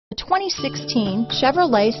2016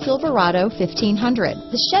 Chevrolet Silverado 1500.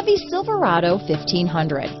 The Chevy Silverado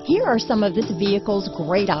 1500. Here are some of this vehicle's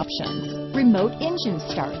great options: remote engine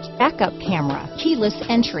start, backup camera, keyless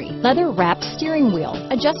entry, leather-wrapped steering wheel,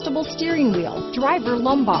 adjustable steering wheel, driver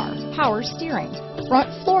lumbar, power steering, front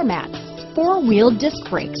floor mats, four-wheel disc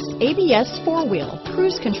brakes, ABS four-wheel,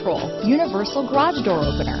 cruise control, universal garage door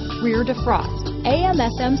opener, rear defrost,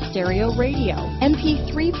 AM/FM stereo radio,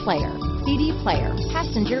 MP3 player, CD player,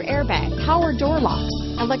 passenger airbag, power door locks,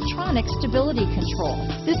 electronic stability control.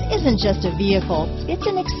 This isn't just a vehicle, it's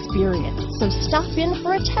an experience. So stop in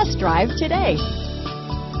for a test drive today.